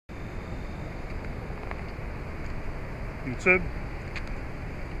That's it.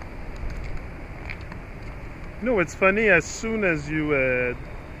 No, it's funny as soon as you...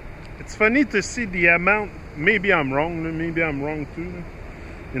 it's funny to see the amount... Maybe I'm wrong too,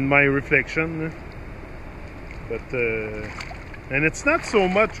 in my reflection. But... and it's not so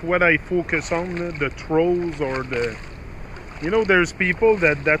much what I focus on, the trolls or the... You know, there's people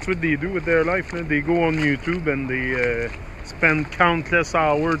that's what they do with their life. They go on YouTube and they spend countless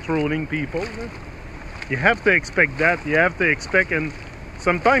hours trolling people. You have to expect that. You have to expect... and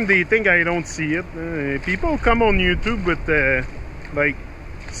sometimes they think I don't see it. People come on YouTube with like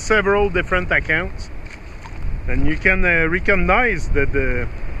several different accounts, and you can recognize the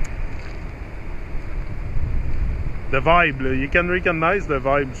vibe. You can recognize the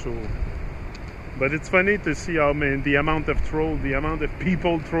vibe. So, but it's funny to see how many, the amount of troll, the amount of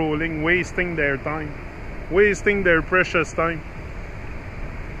people trolling, wasting their time, wasting their precious time.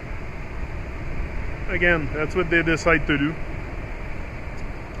 Again, that's what they decide to do.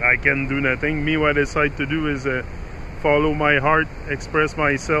 I can do nothing. Me, what I decide to do is follow my heart, express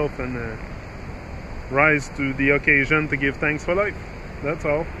myself, and rise to the occasion to give thanks for life. That's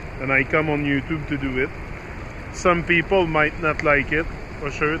all. And I come on YouTube to do it. Some people might not like it.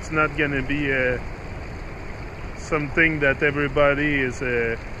 For sure, it's not gonna be something that everybody is...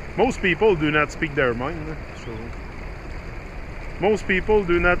 most people do not speak their mind. So most people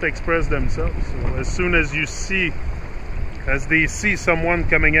do not express themselves. So as soon as you see... as they see someone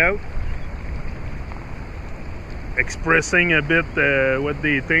coming out expressing a bit what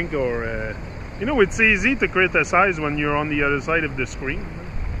they think, or you know, it's easy to criticize when you're on the other side of the screen,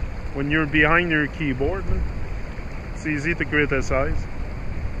 when you're behind your keyboard. It's easy to criticize,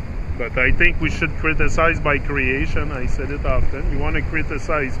 but I think we should criticize by creation. I said it often. You want to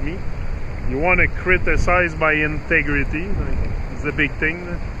criticize me, you want to criticize by integrity. It's a big thing.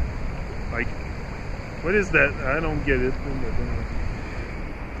 Like, what is that? I don't get it.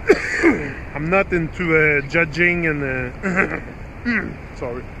 I'm not into judging and...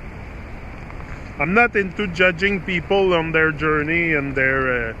 sorry. I'm not into judging people on their journey and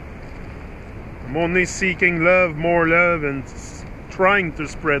their... I'm only seeking love, more love, and trying to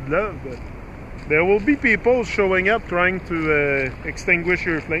spread love. But there will be people showing up trying to extinguish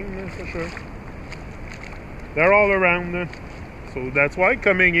your flame, for sure. They're all around. So that's why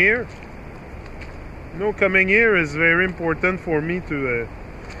coming here... You know, coming here is very important for me to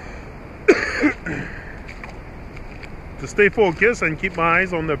to stay focused and keep my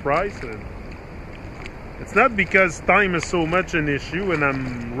eyes on the prize. It's not because time is so much an issue and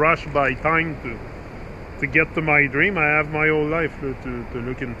I'm rushed by time to get to my dream. I have my whole life to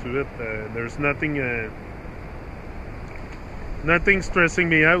look into it. There's nothing nothing stressing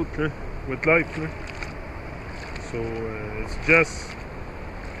me out with life. So it's just...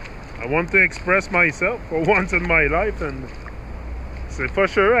 I want to express myself for once in my life, and so for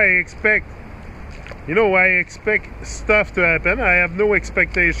sure I expect, you know, I expect stuff to happen. I have no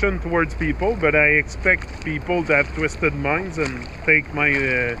expectation towards people, but I expect people to have twisted minds and take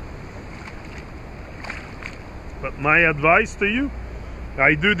my but my advice to you.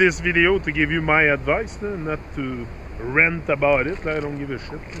 I do this video to give you my advice, not to rant about it. I don't give a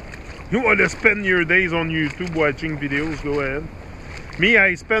shit. You want to spend your days on YouTube watching videos, go ahead. Me,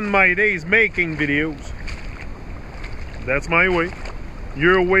 I spend my days making videos. That's my way.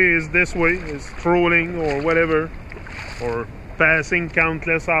 Your way is this way, is trolling or whatever, or passing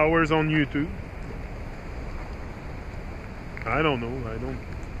countless hours on YouTube. I don't know.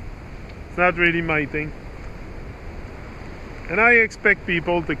 It's not really my thing. And I expect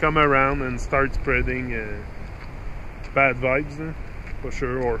people to come around and start spreading bad vibes, for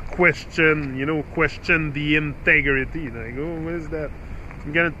sure, or question, you know, question the integrity. Like, oh, what is that?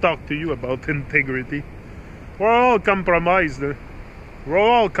 I'm gonna talk to you about integrity. We're all compromised. We're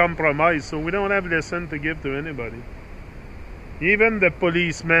all compromised, so we don't have lesson to give to anybody. Even the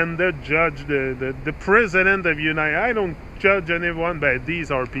policeman, the judge, the president of United. I don't judge anyone, but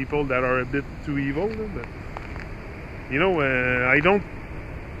these are people that are a bit too evil. But, you know, I don't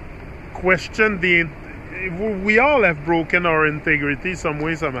question the... We all have broken our integrity some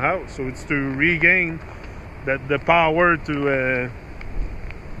way, somehow. So it's to regain the power to...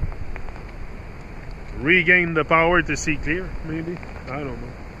 regain the power to see clear, maybe. I don't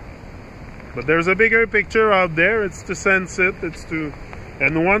know. But there's a bigger picture out there. It's to sense it. It's to...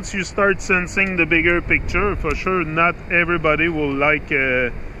 And once you start sensing the bigger picture, for sure, not everybody will like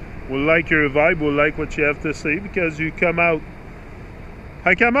your vibe, will like what you have to say, because you come out...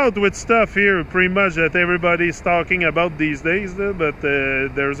 I come out with stuff here pretty much that everybody's talking about these days, but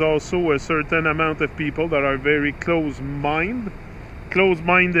there's also a certain amount of people that are very close-minded,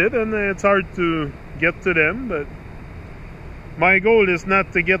 and it's hard to get to them. But My goal is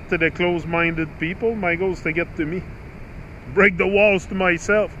not to get to the close-minded people. My goal is to get to me. Break the walls to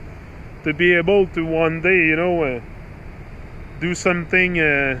myself. To be able to one day, you know, do something,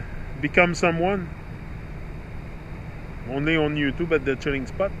 become someone. Only on YouTube at the chilling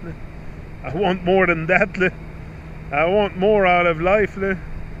spot. I want more than that. I want more out of life.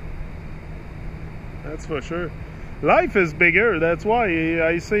 That's for sure. Life is bigger. That's why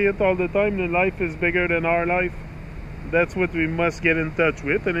I say it all the time. That life is bigger than our life. That's what we must get in touch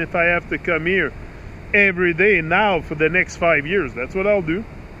with. And if I have to come here every day now for the next 5 years, that's what I'll do.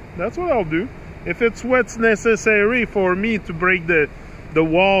 That's what I'll do. If it's what's necessary for me to break the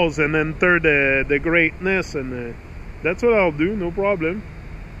walls and enter the greatness, and that's what I'll do. No problem.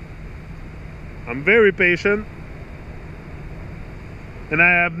 I'm very patient, and I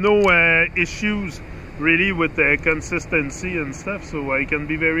have no issues really with consistency and stuff, so I can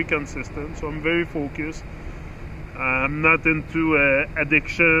be very consistent. So I'm very focused. I'm not into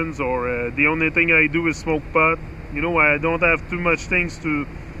addictions, or the only thing I do is smoke pot. You know, I don't have too much things to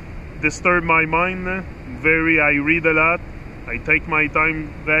disturb my mind. I read a lot. I take my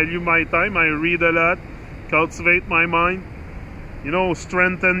time, value my time. I read a lot, cultivate my mind. You know,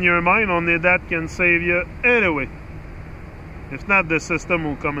 strengthen your mind. Only that can save you anyway. If not, the system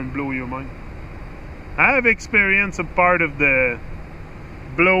will come and blow your mind. I have experienced a part of the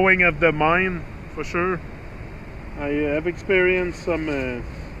blowing of the mind, for sure. I have experienced some,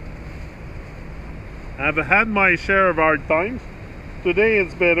 I've had my share of hard times. Today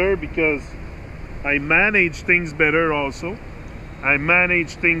it's better because I manage things better also. I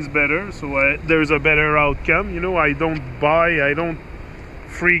manage things better, so there's a better outcome. You know, I don't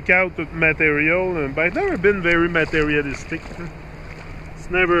freak out with material, but I've never been very materialistic. It's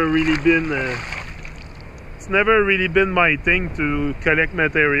never really been my thing to collect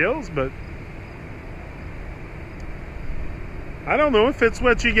materials, but I don't know if it's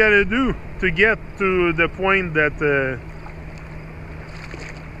what you gotta do to get to the point that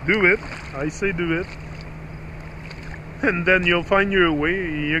do it. I say do it, and then you'll find your way.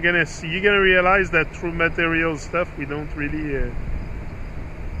 You're gonna realize that through material stuff we don't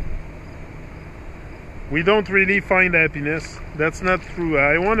really find happiness. That's not true.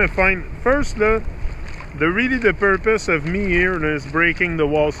 I want to find first the purpose of me here is breaking the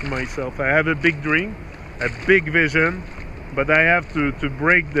walls to myself. I have a big dream, a big vision, but I have to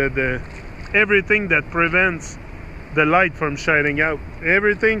break the everything that prevents the light from shining out.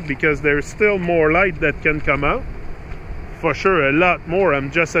 Everything, because there's still more light that can come out. For sure, a lot more.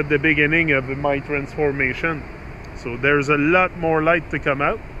 I'm just at the beginning of my transformation. So there's a lot more light to come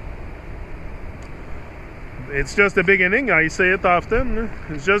out. It's just the beginning. I say it often.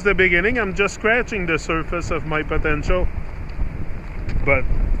 It's just the beginning. I'm just scratching the surface of my potential. But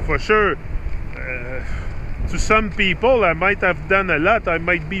for sure, to some people, I might have done a lot. I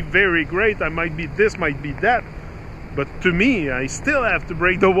might be very great. I might be this, might be that. But to me, I still have to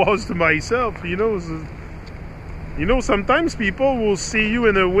break the walls to myself. You know, sometimes people will see you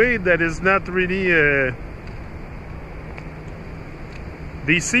in a way that is not really...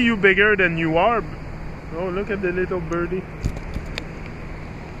 they see you bigger than you are. Oh, look at the little birdie.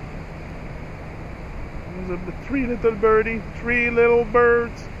 There's three little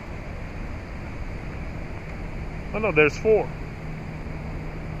birds. Oh no, there's 4.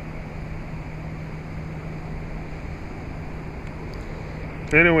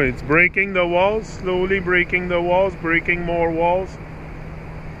 Anyway, it's breaking the walls, slowly breaking the walls, breaking more walls.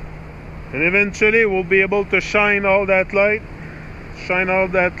 And eventually we'll be able to shine all that light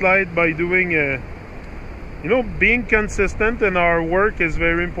by doing, you know, being consistent in our work is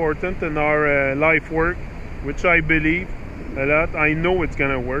very important, in our life work, which I believe a lot. I know it's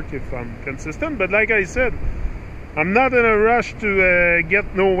gonna work if I'm consistent, but like I said, I'm not in a rush to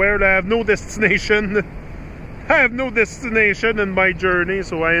get nowhere. I have no destination. I have no destination in my journey,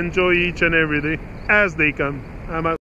 so I enjoy each and every day as they come. I'm out.